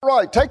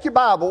right, take your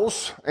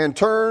Bibles and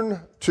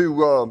turn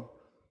to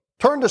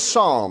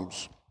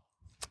Psalms,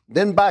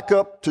 then back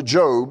up to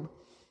Job,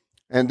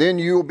 and then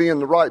you'll be in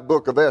the right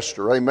book of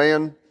Esther.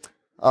 Amen.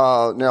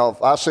 Now,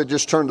 if I said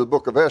just turn to the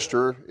book of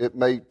Esther, it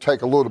may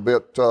take a little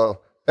bit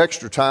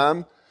extra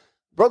time.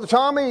 Brother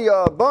Tommy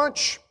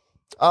Bunch,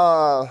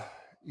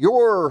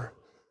 your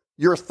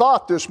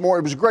thought this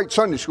morning, it was a great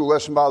Sunday school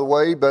lesson, by the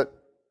way, but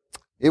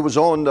it was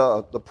on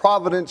the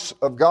providence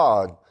of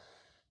God.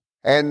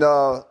 And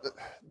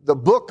the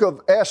book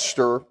of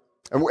Esther,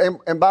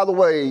 and by the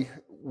way,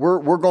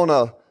 we're going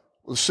to,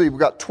 let's see, we've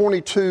got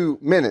 22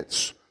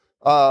 minutes.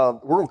 We're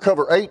going to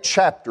cover 8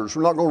 chapters.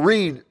 We're not going to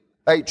read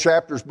 8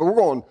 chapters, but we're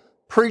going to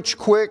preach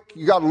quick.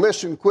 You got to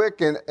listen quick.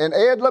 And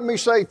Ed, let me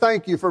say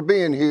thank you for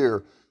being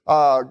here.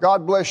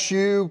 God bless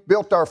you.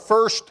 Built our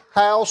first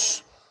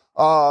house.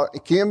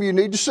 Kim, you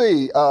need to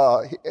see.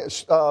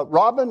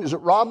 Robin, is it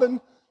Robin?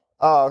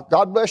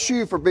 God bless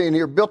you for being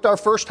here. Built our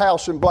first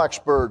house in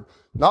Blacksburg.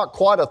 Not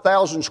quite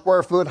 1,000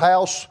 square foot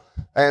house,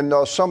 and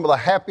some of the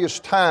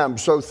happiest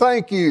times. So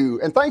thank you,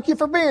 and thank you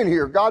for being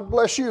here. God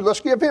bless you. Let's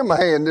give him a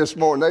hand this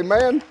morning.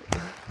 Amen.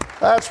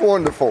 That's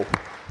wonderful.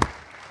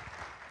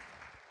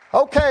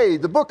 Okay,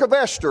 the book of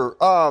Esther,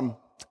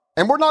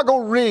 and we're not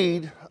going to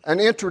read an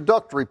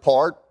introductory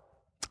part.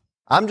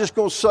 I'm just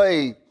going to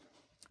say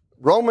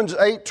Romans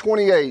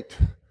 8:28.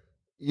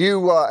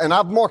 And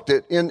I've marked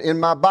it in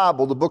my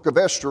Bible, the book of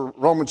Esther,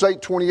 Romans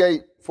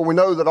 8:28. For we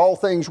know that all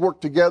things work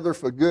together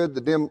for good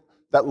to them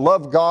that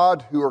love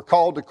God, who are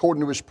called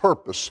according to His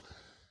purpose.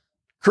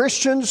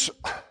 Christians,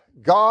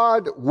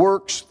 God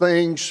works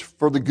things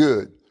for the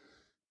good.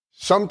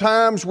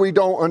 Sometimes we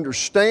don't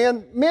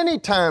understand. Many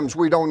times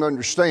we don't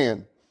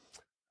understand.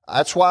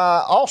 That's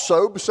why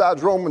also,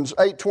 besides Romans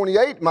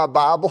 8:28 in my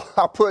Bible,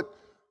 I put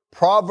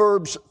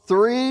Proverbs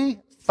 3,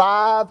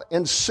 5,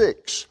 and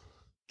 6.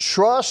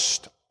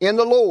 Trust in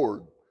the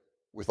Lord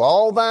with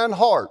all thine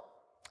heart.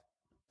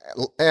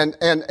 And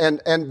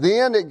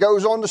then it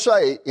goes on to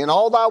say, in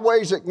all thy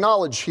ways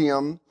acknowledge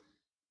Him,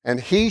 and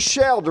He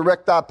shall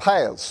direct thy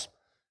paths.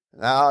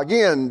 Now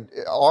again,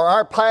 are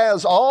our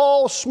paths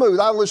all smooth?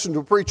 I listened to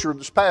a preacher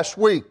this past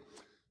week,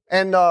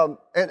 and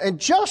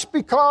just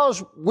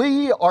because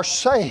we are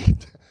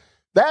saved,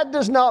 that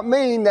does not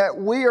mean that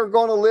we are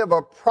going to live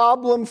a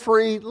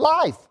problem-free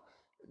life.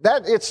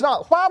 That it's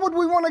not. Why would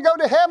we want to go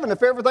to heaven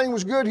if everything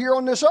was good here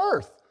on this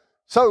earth?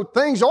 So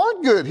things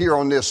aren't good here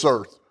on this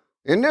earth.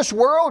 In this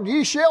world,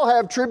 ye shall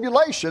have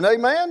tribulation.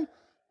 Amen?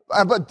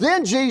 But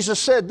then Jesus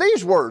said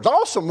these words,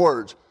 awesome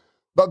words.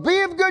 But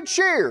be of good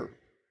cheer,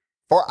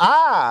 for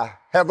I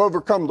have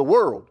overcome the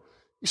world.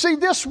 You see,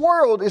 this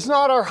world is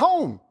not our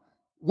home.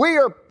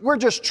 We're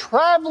just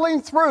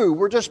traveling through.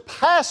 We're just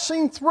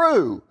passing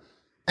through.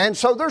 And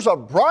so there's a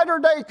brighter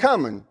day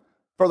coming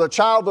for the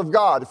child of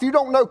God. If you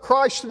don't know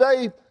Christ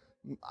today,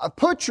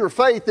 put your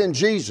faith in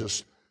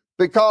Jesus,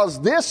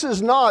 because this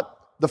is not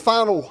the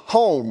final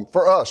home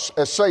for us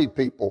as saved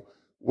people.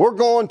 We're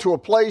going to a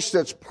place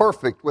that's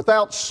perfect,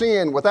 without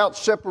sin, without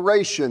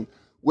separation,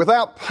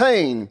 without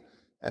pain.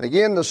 And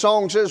again, the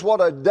song says,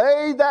 what a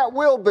day that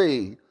will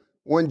be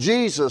when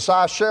Jesus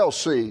I shall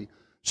see.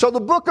 So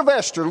the book of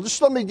Esther, just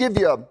let me give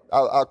you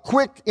a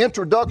quick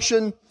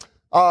introduction.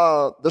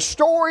 The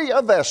story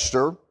of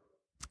Esther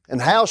and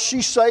how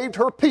she saved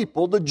her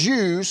people, the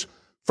Jews,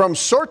 from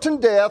certain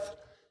death.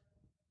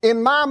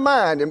 In my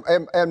mind,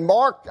 and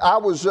Mark,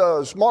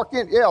 Mark's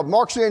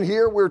in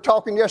here. We were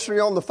talking yesterday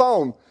on the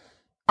phone.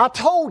 I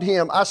told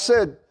him, I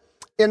said,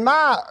 in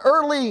my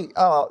early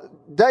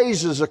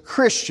days as a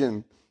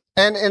Christian,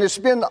 and it's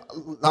been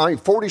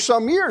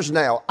 40-some years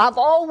now, I've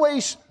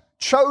always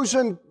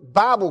chosen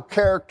Bible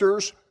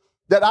characters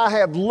that I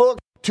have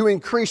looked to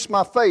increase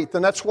my faith,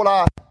 and that's what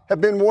I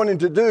have been wanting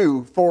to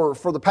do for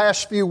the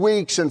past few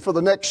weeks and for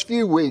the next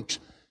few weeks.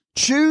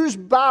 Choose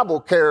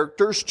Bible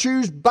characters,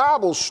 choose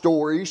Bible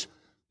stories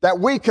that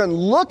we can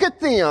look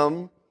at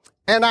them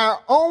and our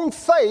own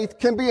faith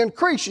can be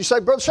increased. You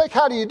say, Brother Shake,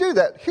 how do you do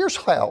that? Here's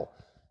how.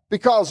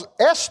 Because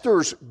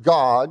Esther's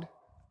God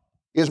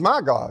is my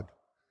God.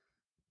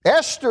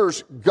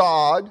 Esther's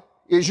God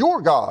is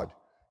your God,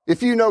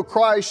 if you know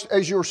Christ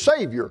as your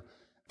Savior.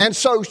 And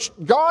so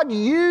God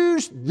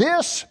used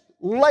this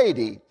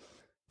lady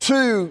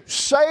to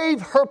save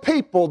her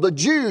people, the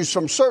Jews,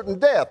 from certain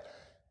death.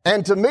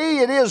 And to me,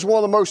 it is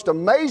one of the most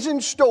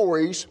amazing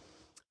stories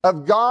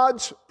of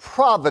God's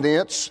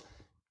providence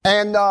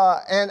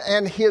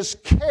and His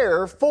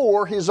care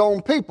for His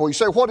own people. You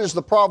say, what is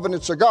the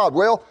providence of God?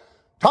 Well,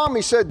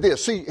 Tommy said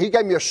this. He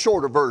gave me a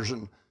shorter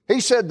version.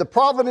 He said, the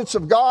providence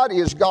of God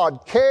is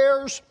God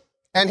cares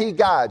and He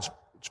guides.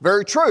 It's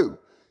very true.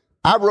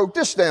 I wrote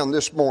this down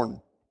this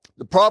morning.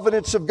 The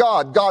providence of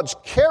God, God's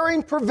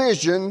caring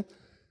provision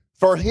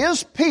for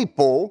His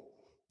people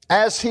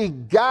as He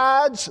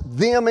guides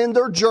them in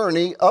their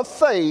journey of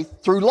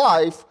faith through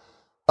life,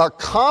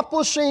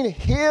 accomplishing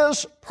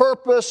His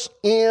purpose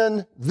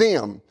in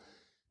them.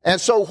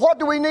 And so what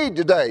do we need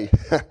today?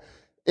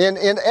 In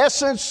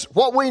essence,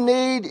 what we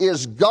need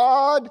is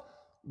God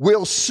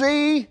will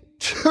see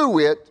to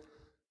it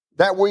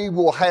that we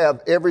will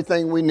have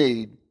everything we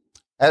need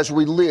as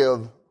we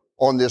live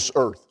on this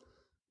earth.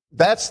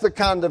 That's the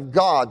kind of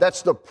God.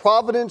 That's the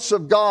providence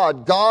of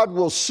God. God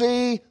will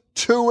see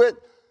to it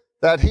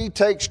that He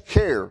takes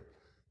care.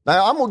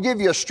 Now, I'm going to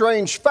give you a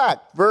strange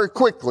fact very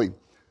quickly.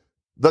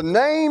 The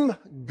name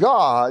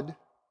God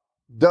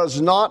does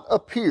not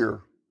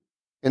appear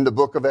in the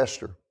book of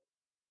Esther.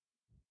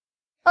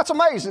 That's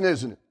amazing,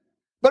 isn't it?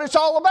 But it's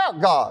all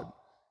about God.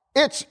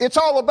 It's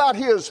all about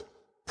His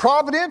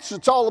providence.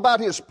 It's all about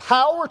His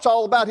power. It's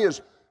all about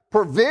His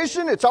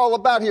provision. It's all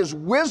about His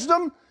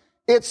wisdom.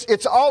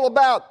 It's all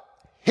about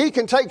He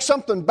can take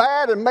something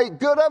bad and make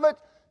good of it.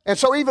 And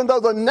so even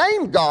though the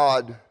name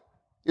God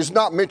is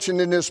not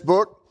mentioned in this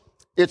book,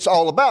 it's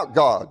all about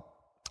God.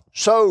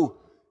 So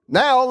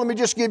now let me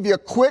just give you a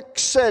quick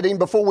setting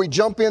before we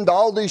jump into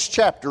all these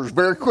chapters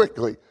very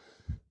quickly.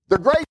 The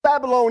great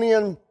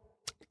Babylonian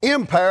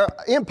empire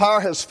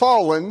has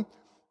fallen,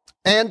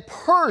 and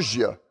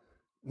Persia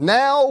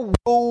now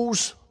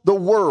rules the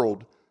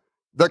world.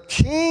 The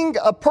king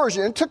of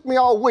Persia, and it took me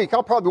all week,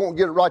 I probably won't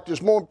get it right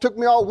this morning, it took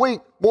me all week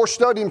more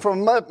studying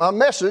from my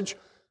message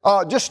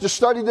just to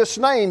study this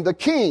name, the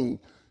king.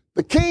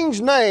 The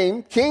king's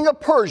name, king of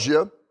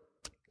Persia,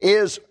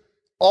 is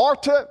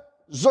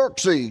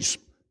Artaxerxes.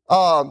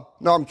 No,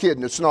 I'm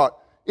kidding, it's not.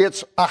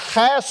 It's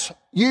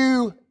Ahasuerus.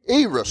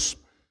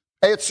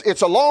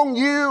 It's a long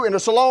U and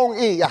it's a long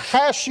E,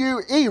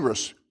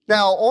 Ahasuerus.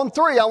 Now, on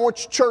three, I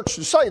want your church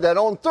to say that.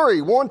 On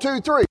three, 1,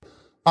 2, 3.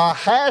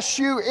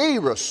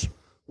 Ahasuerus.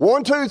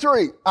 1, 2,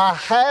 3.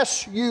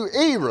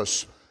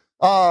 Ahasuerus.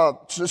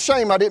 It's a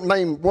shame I didn't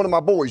name one of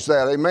my boys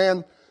that,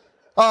 amen?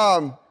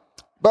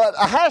 But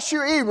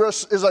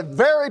Ahasuerus is a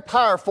very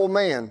powerful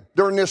man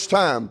during this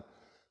time.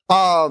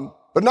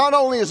 But not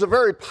only is a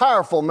very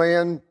powerful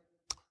man,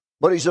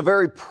 but he's a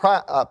very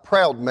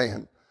proud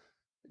man.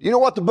 You know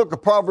what the book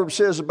of Proverbs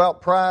says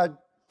about pride?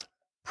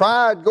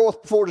 Pride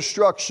goeth before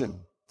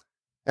destruction,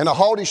 and a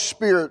haughty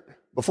spirit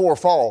before a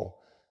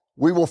fall.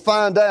 We will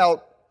find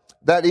out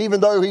that even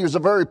though he was a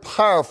very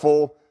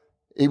powerful,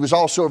 he was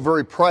also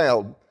very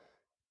proud.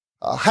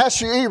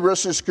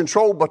 Ahasuerus is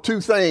controlled by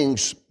two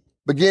things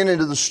beginning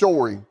of the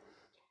story.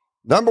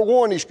 Number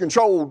one, he's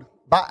controlled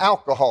by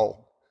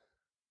alcohol.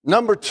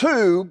 Number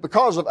two,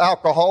 because of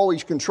alcohol,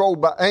 he's controlled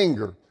by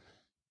anger.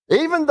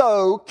 Even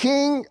though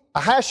King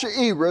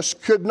Ahasuerus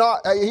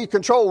he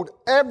controlled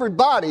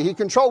everybody, he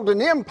controlled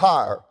an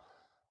empire,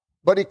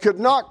 but he could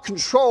not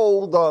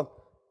control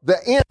the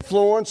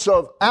influence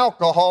of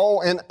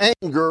alcohol and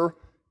anger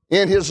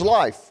in his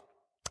life.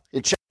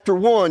 In chapter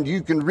 1,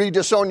 you can read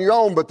this on your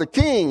own, but the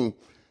king,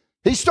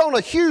 he's thrown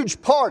a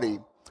huge party.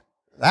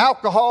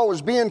 Alcohol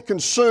is being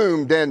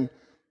consumed, and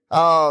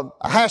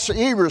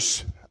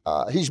Ahasuerus,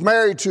 he's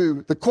married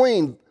to the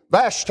queen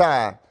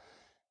Vashti.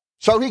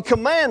 So he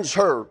commands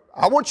her,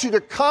 I want you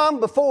to come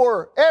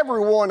before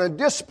everyone and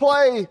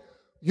display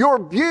your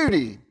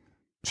beauty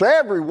to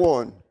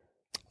everyone.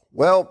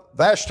 Well,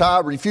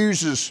 Vashti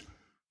refuses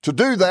to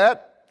do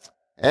that.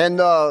 And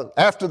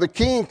after the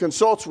king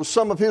consults with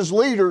some of his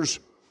leaders,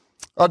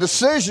 a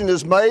decision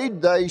is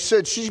made. They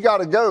said, she's got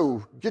to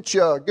go. Get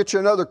you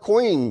another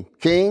queen,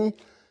 king.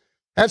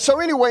 And so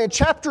anyway, in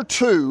chapter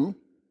 2,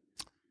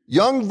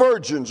 young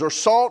virgins are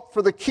sought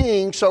for the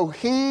king so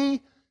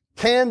he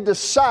can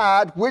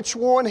decide which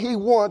one he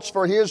wants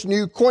for his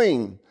new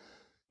queen.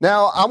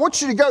 Now, I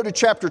want you to go to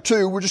chapter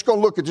 2. We're just going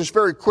to look at this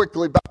very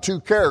quickly about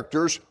two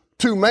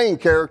main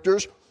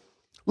characters.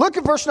 Look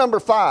at verse number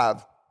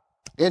 5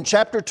 in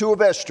chapter 2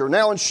 of Esther.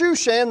 Now, in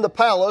Shushan, the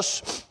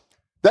palace,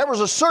 there was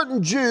a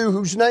certain Jew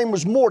whose name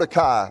was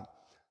Mordecai,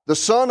 the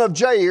son of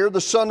Jair, the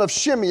son of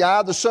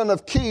Shimei, the son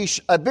of Kish,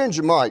 a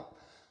Benjamite,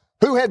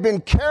 who had been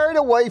carried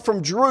away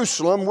from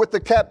Jerusalem with the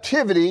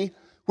captivity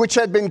which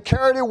had been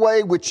carried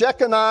away with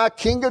Jeconiah,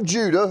 king of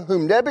Judah,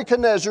 whom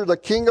Nebuchadnezzar, the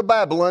king of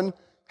Babylon,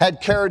 had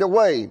carried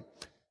away.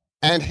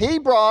 And he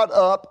brought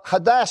up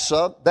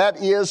Hadassah,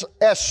 that is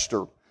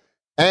Esther.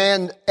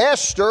 And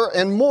Esther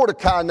and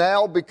Mordecai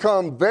now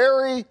become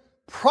very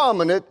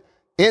prominent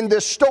in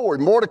this story.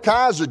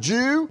 Mordecai is a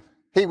Jew.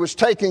 He was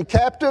taken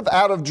captive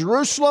out of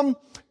Jerusalem.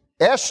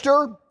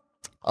 Esther,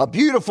 a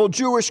beautiful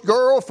Jewish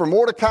girl from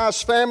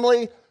Mordecai's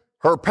family.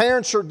 Her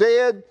parents are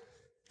dead.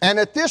 And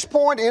at this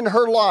point in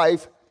her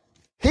life,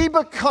 he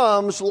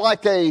becomes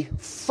like a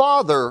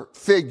father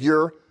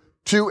figure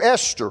to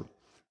Esther.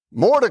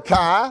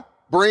 Mordecai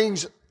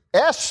brings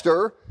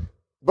Esther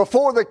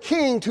before the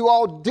king to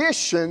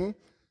audition,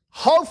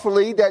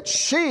 hopefully that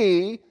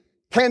she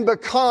can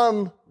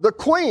become the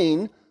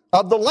queen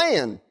of the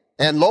land.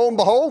 And lo and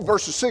behold,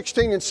 verses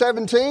 16 and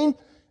 17,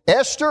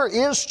 Esther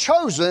is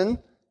chosen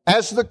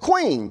as the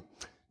queen.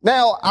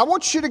 Now, I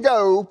want you to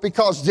go,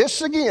 because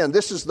this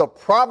is the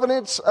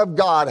providence of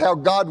God, how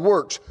God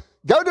works.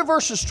 Go to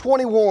verses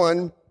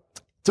 21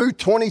 through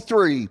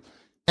 23.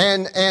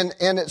 And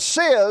it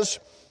says,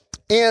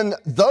 in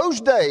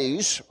those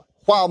days,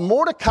 while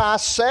Mordecai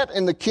sat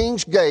in the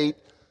king's gate,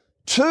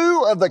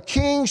 two of the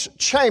king's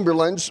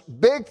chamberlains,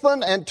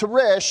 Bigthan and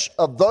Teresh,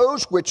 of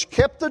those which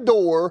kept the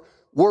door,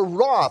 were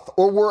wroth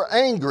or were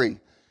angry.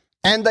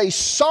 and they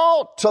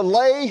sought to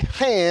lay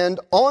hand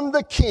on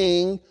the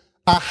king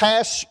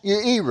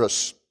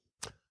Ahasuerus.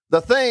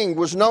 The thing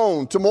was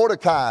known to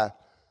Mordecai,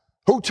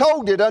 who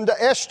told it unto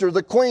Esther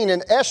the queen,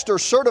 and Esther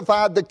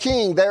certified the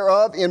king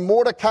thereof in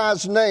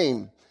Mordecai's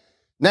name.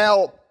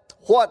 Now,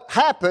 what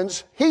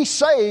happens, he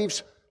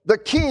saves the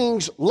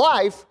king's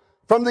life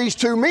from these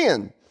two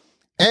men.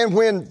 And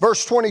when,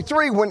 verse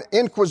 23, when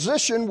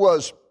inquisition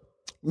was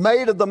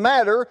made of the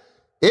matter,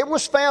 it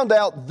was found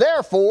out,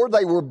 therefore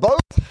they were both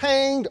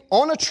hanged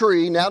on a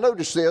tree. Now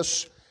notice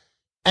this.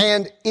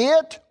 And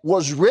it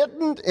was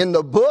written in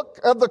the book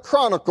of the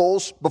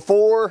Chronicles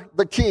before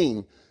the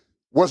king.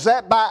 Was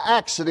that by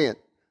accident?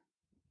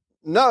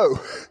 No.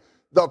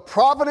 The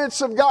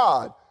providence of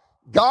God.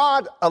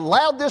 God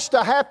allowed this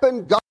to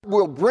happen. God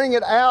will bring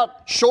it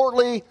out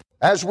shortly,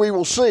 as we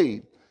will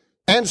see.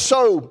 And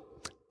so,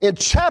 in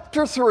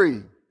chapter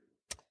 3,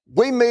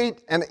 we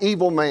meet an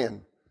evil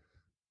man.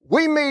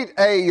 We meet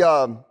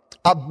a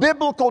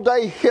biblical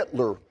day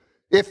Hitler,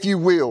 if you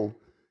will.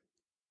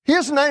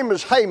 His name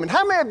is Haman.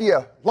 How many of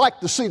you like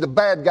to see the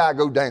bad guy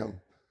go down?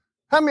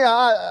 How many?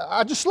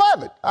 I just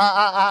love it.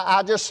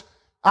 I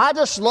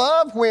just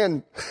love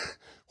when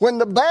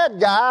the bad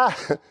guy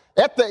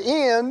at the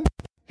end,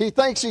 he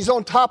thinks he's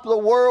on top of the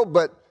world,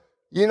 but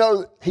you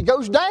know he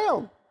goes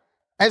down.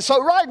 And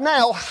so right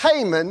now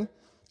Haman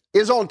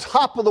is on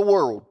top of the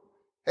world.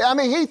 I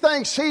mean, he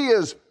thinks he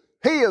is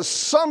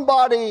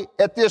somebody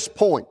at this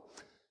point.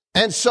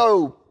 And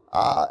so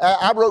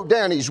I wrote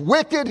down, he's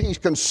wicked, he's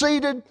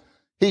conceited,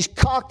 he's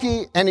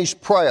cocky, and he's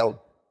proud.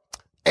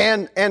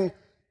 And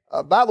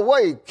by the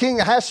way, King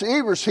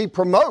Ahasuerus, he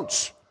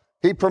promotes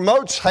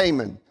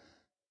Haman.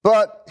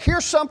 But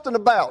here's something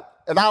about,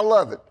 and I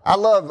love it. I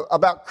love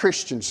about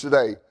Christians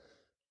today.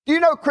 Do you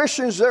know,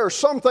 Christians, there are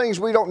some things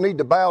we don't need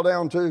to bow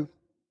down to?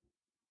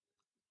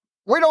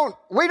 We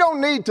don't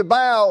need to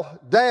bow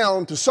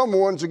down to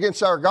someone's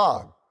against our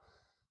God.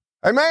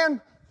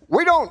 Amen?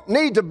 We don't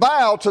need to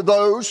bow to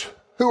those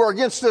who are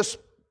against this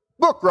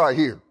book right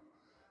here.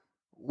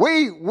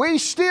 We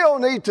still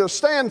need to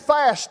stand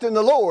fast in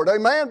the Lord.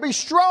 Amen? Be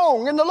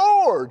strong in the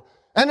Lord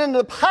and in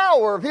the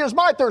power of His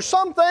might. There are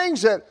some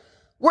things that,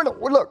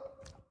 look,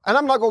 and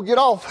I'm not going to get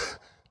off.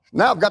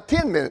 Now I've got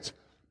 10 minutes.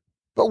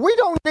 But we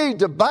don't need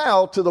to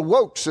bow to the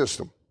woke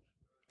system.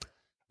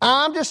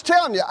 I'm just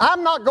telling you,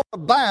 I'm not going to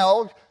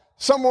bow.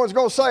 Someone's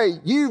going to say,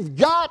 you've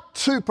got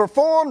to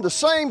perform the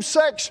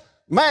same-sex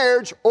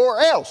marriage or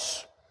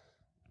else.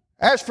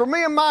 As for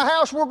me and my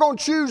house, we're going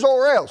to choose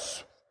or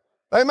else.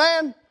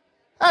 Amen?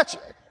 That's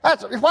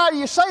why do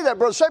you say that,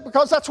 brother? Say it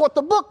because that's what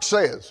the book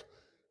says.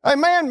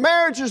 Amen?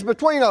 Marriage is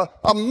between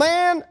a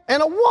man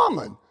and a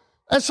woman.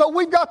 And so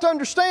we've got to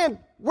understand,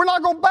 we're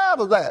not going to bow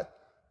to that.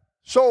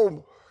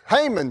 So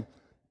Haman,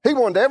 he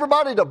wanted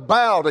everybody to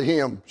bow to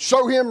him,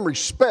 show him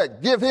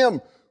respect, give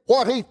him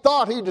what he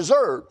thought he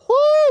deserved.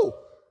 Whoo!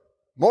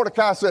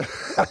 Mordecai said,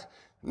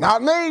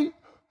 not me.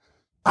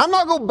 I'm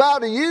not going to bow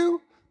to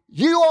you.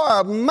 You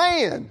are a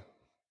man.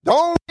 The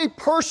only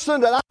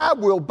person that I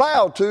will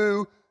bow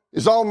to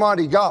is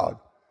Almighty God.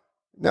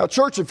 Now,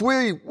 church, if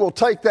we will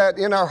take that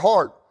in our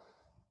heart,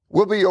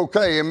 we'll be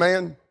okay,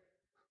 amen?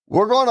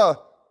 We're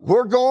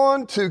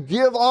going to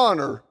give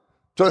honor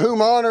to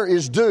whom honor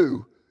is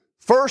due.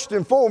 First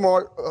and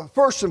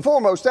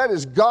foremost, that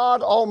is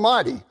God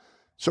Almighty.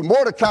 So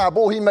Mordecai,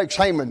 boy, he makes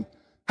Haman.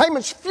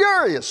 Haman's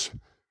furious.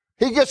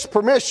 He gets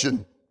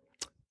permission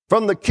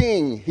from the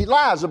king. He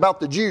lies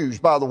about the Jews,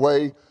 by the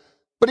way,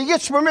 but he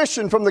gets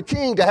permission from the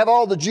king to have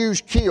all the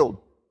Jews killed.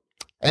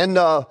 And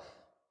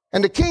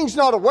the king's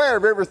not aware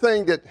of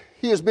everything that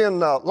he has been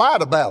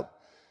lied about.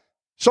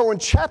 So in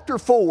chapter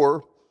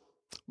 4,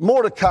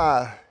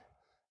 Mordecai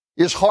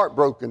is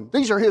heartbroken.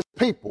 These are his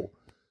people.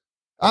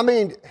 I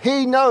mean,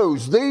 he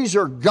knows these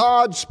are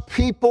God's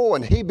people,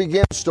 and he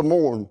begins to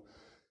mourn.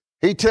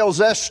 He tells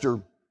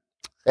Esther,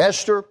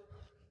 Esther,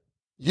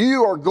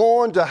 you are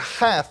going to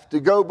have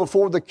to go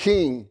before the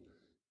king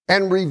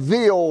and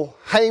reveal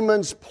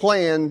Haman's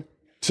plan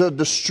to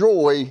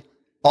destroy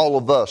all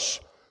of us.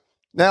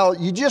 Now,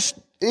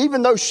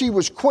 even though she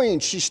was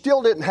queen, she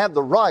still didn't have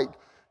the right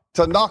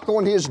to knock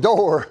on his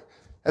door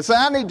and say,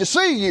 I need to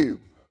see you.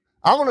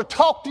 I want to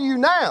talk to you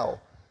now.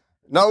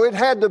 No, it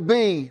had to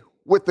be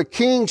with the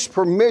king's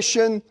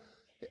permission.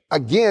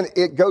 Again,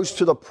 it goes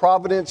to the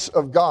providence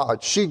of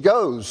God. She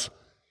goes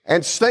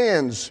and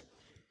stands,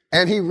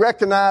 and he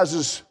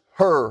recognizes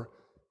her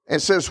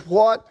and says,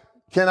 what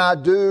can I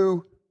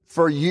do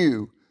for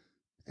you?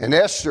 And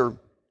Esther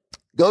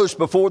goes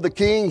before the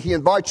king. He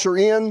invites her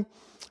in,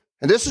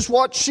 and this is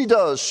what she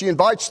does. She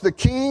invites the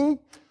king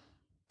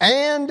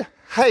and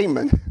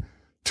Haman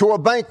to a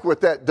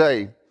banquet that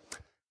day.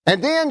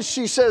 And then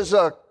she says,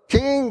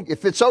 King,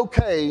 if it's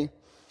okay,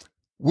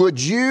 would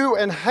you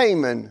and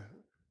Haman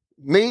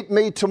meet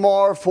me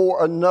tomorrow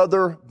for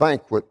another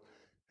banquet?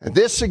 And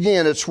this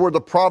again, it's where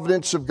the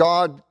providence of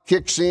God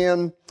kicks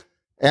in,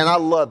 and I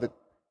love it.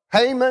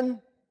 Haman,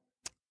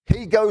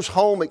 he goes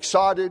home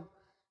excited.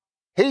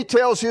 He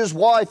tells his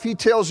wife, he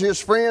tells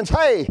his friends,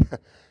 hey,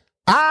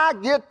 I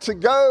get to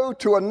go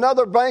to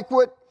another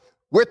banquet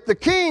with the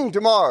king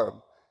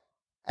tomorrow.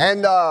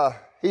 And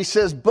he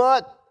says,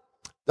 but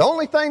the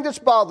only thing that's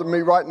bothering me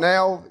right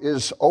now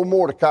is old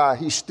Mordecai.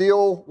 He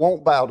still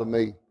won't bow to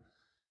me.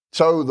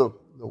 So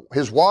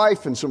his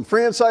wife and some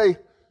friends say,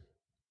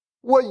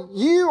 well,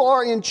 you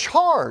are in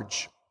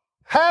charge.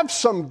 Have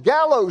some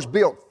gallows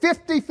built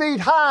 50 feet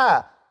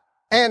high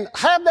and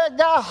have that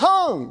guy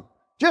hung.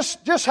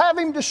 Just have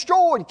him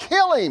destroyed,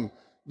 kill him,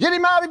 get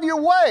him out of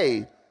your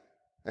way.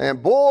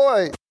 And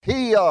boy,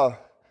 he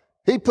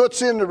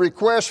puts in the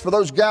request for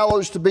those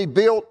gallows to be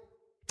built.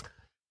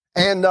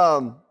 And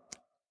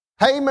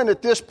Haman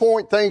at this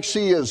point thinks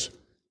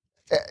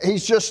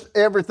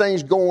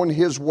everything's going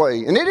his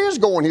way. And it is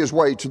going his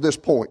way to this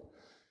point.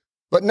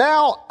 But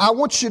now I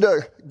want you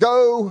to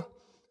go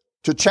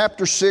to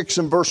chapter 6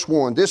 and verse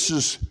 1.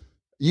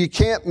 You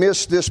can't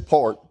miss this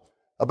part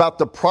about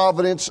the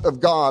providence of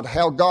God,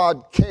 how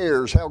God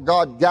cares, how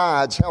God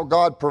guides, how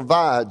God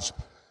provides.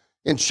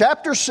 In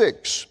chapter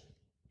 6,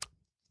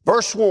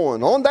 verse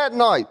 1, on that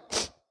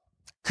night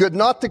could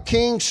not the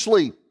king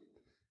sleep,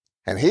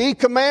 and he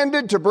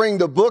commanded to bring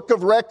the book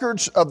of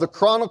records of the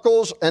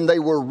Chronicles, and they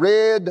were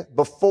read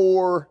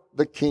before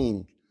the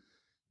king.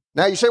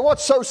 Now you say,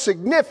 what's so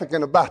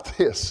significant about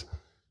this?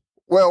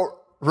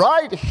 Well,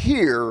 right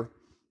here,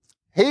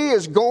 he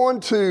is going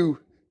to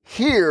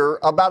hear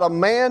about a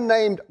man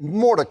named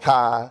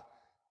Mordecai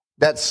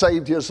that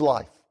saved his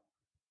life.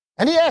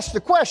 And he asked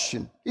the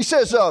question. He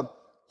says,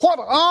 what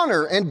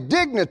honor and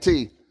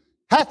dignity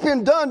hath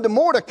been done to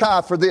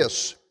Mordecai for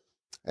this?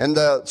 And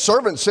the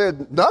servant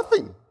said,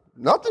 nothing.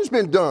 Nothing's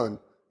been done.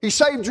 He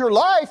saved your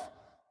life,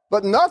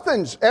 but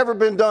nothing's ever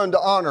been done to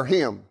honor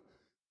him.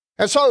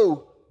 And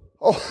so,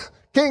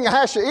 King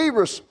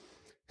Ahasuerus,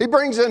 he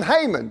brings in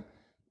Haman.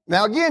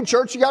 Now again,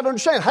 church, you got to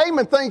understand,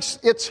 Haman thinks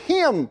it's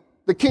him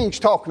the king's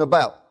talking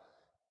about.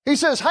 He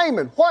says,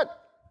 Haman,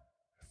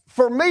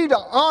 for me to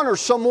honor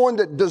someone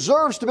that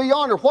deserves to be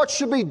honored, what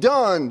should be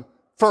done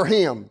for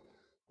him?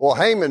 Well,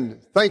 Haman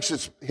thinks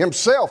it's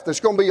himself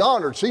that's going to be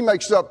honored. So he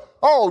makes up,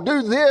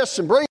 do this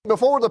and bring him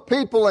before the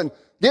people and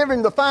give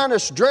him the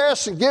finest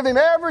dress and give him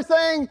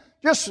everything.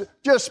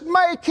 Just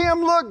make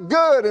him look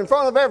good in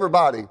front of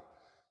everybody.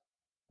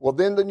 Well,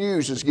 then the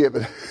news is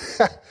given.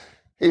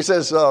 He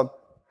says,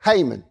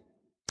 Haman,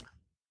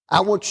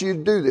 I want you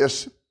to do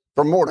this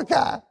for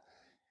Mordecai.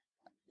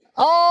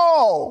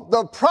 Oh,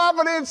 the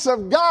providence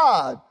of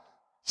God.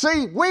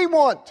 See, we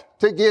want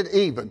to get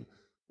even.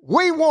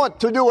 We want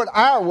to do it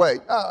our way.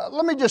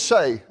 Let me just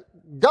say,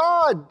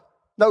 God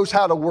knows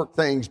how to work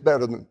things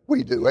better than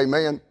we do.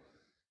 Amen.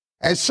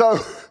 And so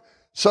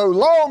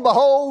lo and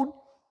behold,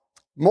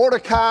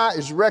 Mordecai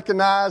is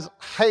recognized.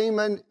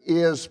 Haman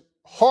is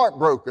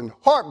heartbroken.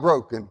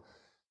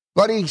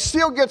 But he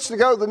still gets to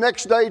go the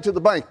next day to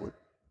the banquet.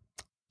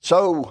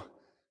 So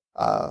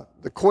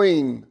the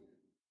queen,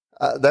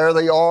 there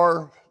they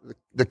are,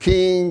 the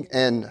king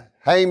and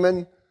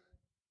Haman.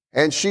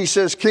 And she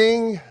says,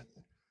 King,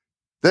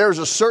 there's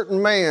a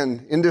certain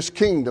man in this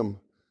kingdom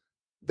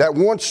that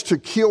wants to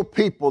kill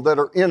people that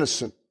are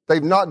innocent.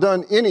 They've not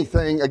done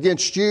anything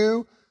against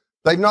you.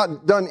 They've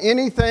not done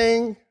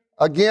anything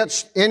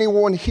against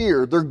anyone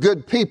here. They're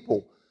good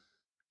people.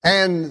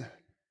 And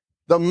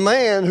the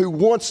man who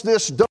wants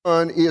this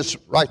done is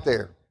right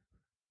there,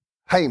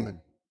 Haman.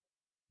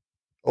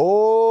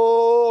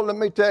 Oh, let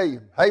me tell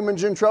you,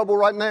 Haman's in trouble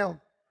right now.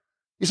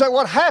 You say,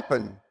 what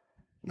happened?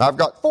 Now, I've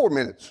got 4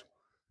 minutes.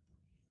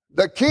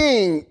 The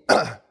king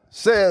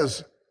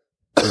says,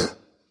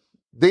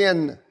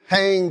 then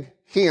hang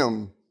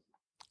him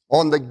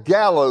on the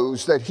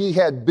gallows that he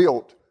had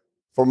built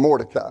for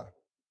Mordecai.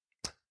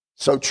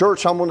 So,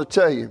 church, I'm going to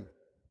tell you,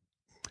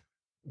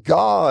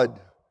 God,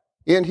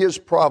 in his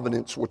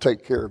providence, will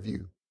take care of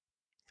you.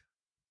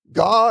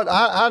 God,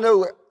 I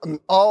know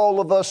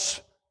all of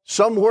us,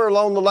 somewhere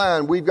along the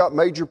line, we've got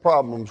major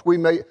problems. We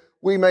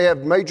may have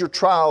major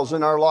trials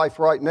in our life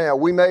right now.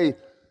 We may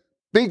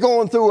be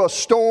going through a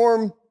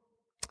storm.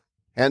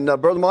 And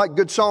Brother Mike,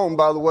 good song,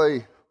 by the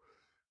way.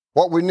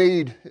 What we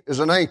need is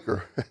an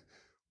anchor.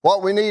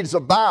 What we need is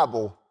a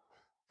Bible.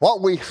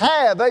 What we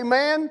have,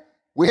 amen,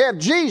 we have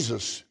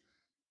Jesus.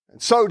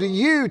 And so to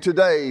you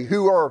today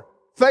who are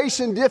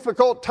facing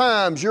difficult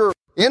times, you're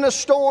in a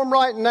storm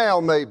right now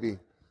maybe.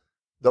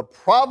 The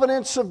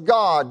providence of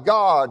God,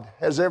 God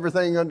has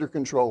everything under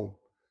control.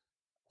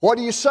 What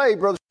do you say,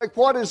 Brother Mike?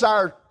 What is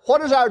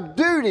our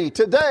duty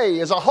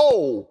today as a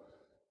whole?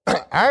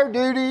 Our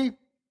duty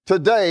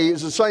today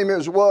is the same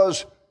as it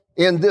was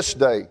in this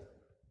day.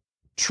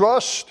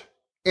 Trust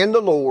in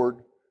the Lord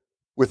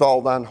with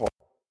all thine heart.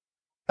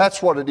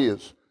 That's what it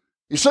is.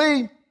 You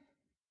see,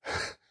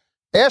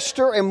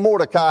 Esther and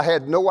Mordecai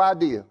had no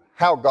idea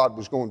how God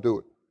was going to do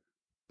it.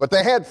 But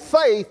they had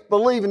faith,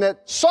 believing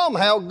that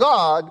somehow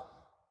God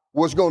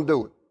was going to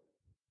do it.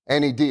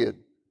 And he did.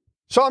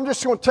 So I'm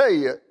just going to tell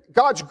you,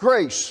 God's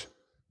grace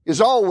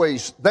is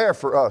always there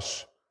for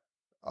us.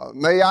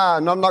 And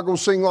I'm not going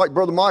to sing like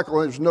Brother Michael,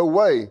 there's no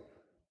way.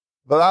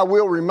 But I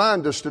will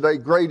remind us today,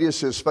 great is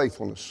his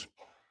faithfulness.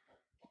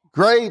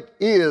 Great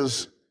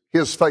is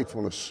His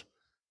faithfulness.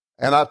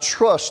 And I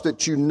trust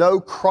that you know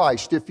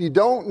Christ. If you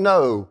don't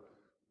know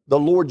the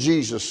Lord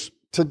Jesus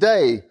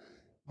today,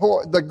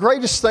 the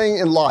greatest thing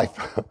in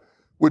life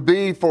would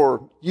be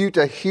for you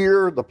to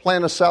hear the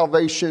plan of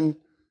salvation,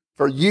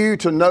 for you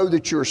to know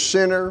that you're a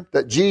sinner,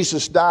 that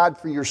Jesus died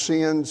for your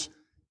sins,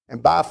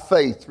 and by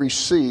faith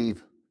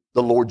receive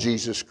the Lord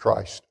Jesus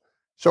Christ.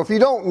 So if you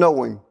don't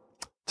know Him,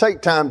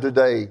 take time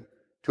today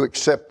to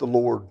accept the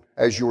Lord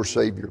as your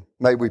Savior.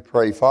 May we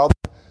pray. Father,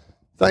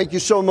 thank you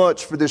so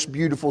much for this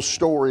beautiful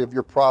story of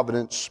your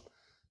providence.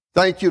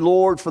 Thank you,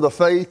 Lord, for the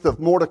faith of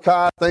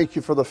Mordecai. Thank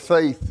you for the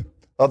faith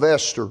of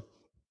Esther.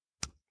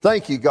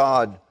 Thank you,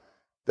 God,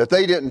 that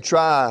they didn't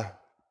try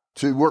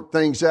to work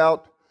things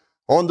out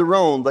on their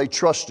own. They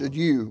trusted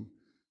you.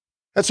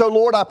 And so,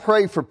 Lord, I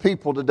pray for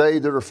people today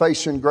that are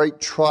facing great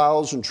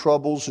trials and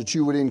troubles, that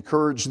you would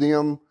encourage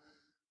them.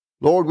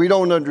 Lord, we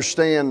don't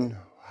understand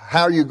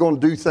how you're going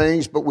to do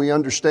things, but we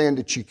understand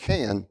that you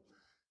can.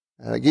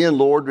 And again,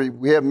 Lord,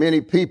 we have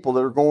many people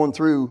that are going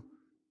through,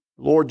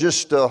 Lord,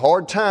 just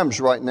hard times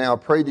right now. I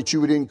pray that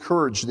you would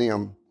encourage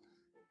them.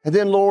 And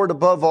then, Lord,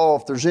 above all,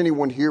 if there's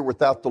anyone here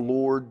without the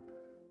Lord,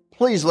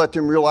 please let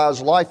them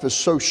realize life is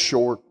so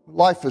short.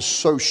 Life is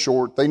so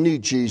short. They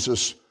need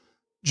Jesus.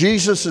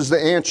 Jesus is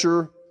the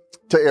answer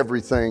to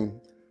everything.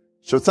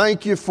 So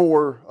thank you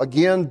for,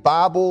 again,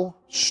 Bible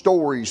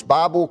stories,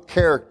 Bible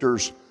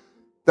characters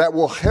that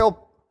will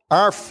help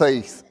our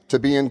faith to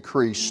be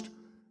increased.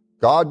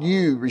 God,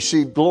 you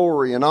receive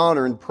glory and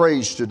honor and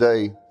praise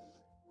today.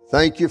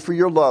 Thank you for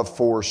your love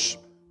for us.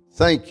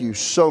 Thank you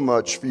so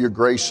much for your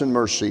grace and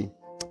mercy.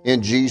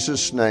 In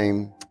Jesus'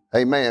 name,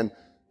 amen.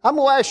 I'm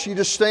going to ask you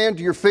to stand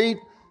to your feet.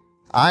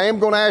 I am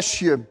going to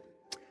ask you,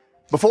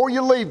 before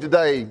you leave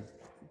today,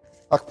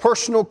 a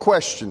personal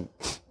question.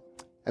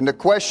 And the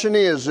question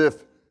is,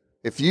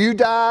 if you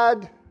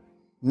died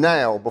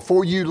now,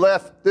 before you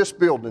left this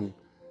building,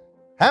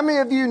 how many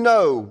of you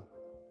know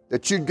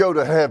that you'd go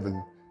to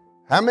heaven?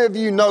 How many of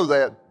you know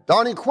that?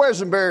 Donnie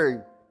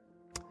Quisenberry,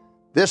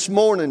 this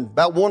morning,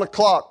 about 1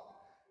 o'clock,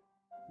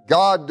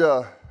 God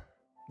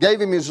gave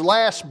him his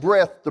last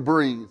breath to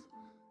breathe.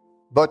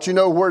 But you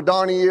know where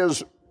Donnie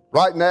is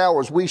right now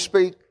as we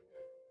speak?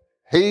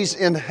 He's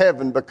in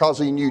heaven because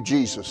he knew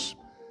Jesus.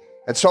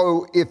 And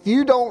so if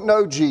you don't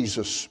know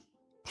Jesus,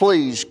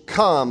 please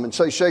come and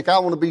say, Sheikh, I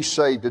want to be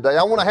saved today.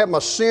 I want to have my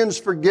sins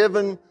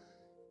forgiven.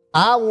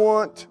 I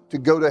want to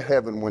go to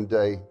heaven one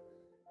day.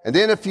 And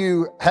then if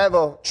you have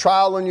a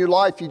trial in your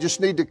life, you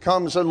just need to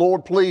come and say,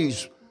 Lord,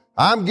 please,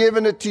 I'm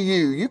giving it to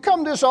you. You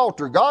come to this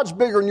altar. God's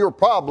bigger than your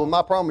problem.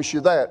 I promise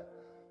you that.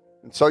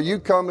 And so you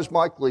come as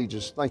Mike leads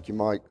us. Thank you, Mike.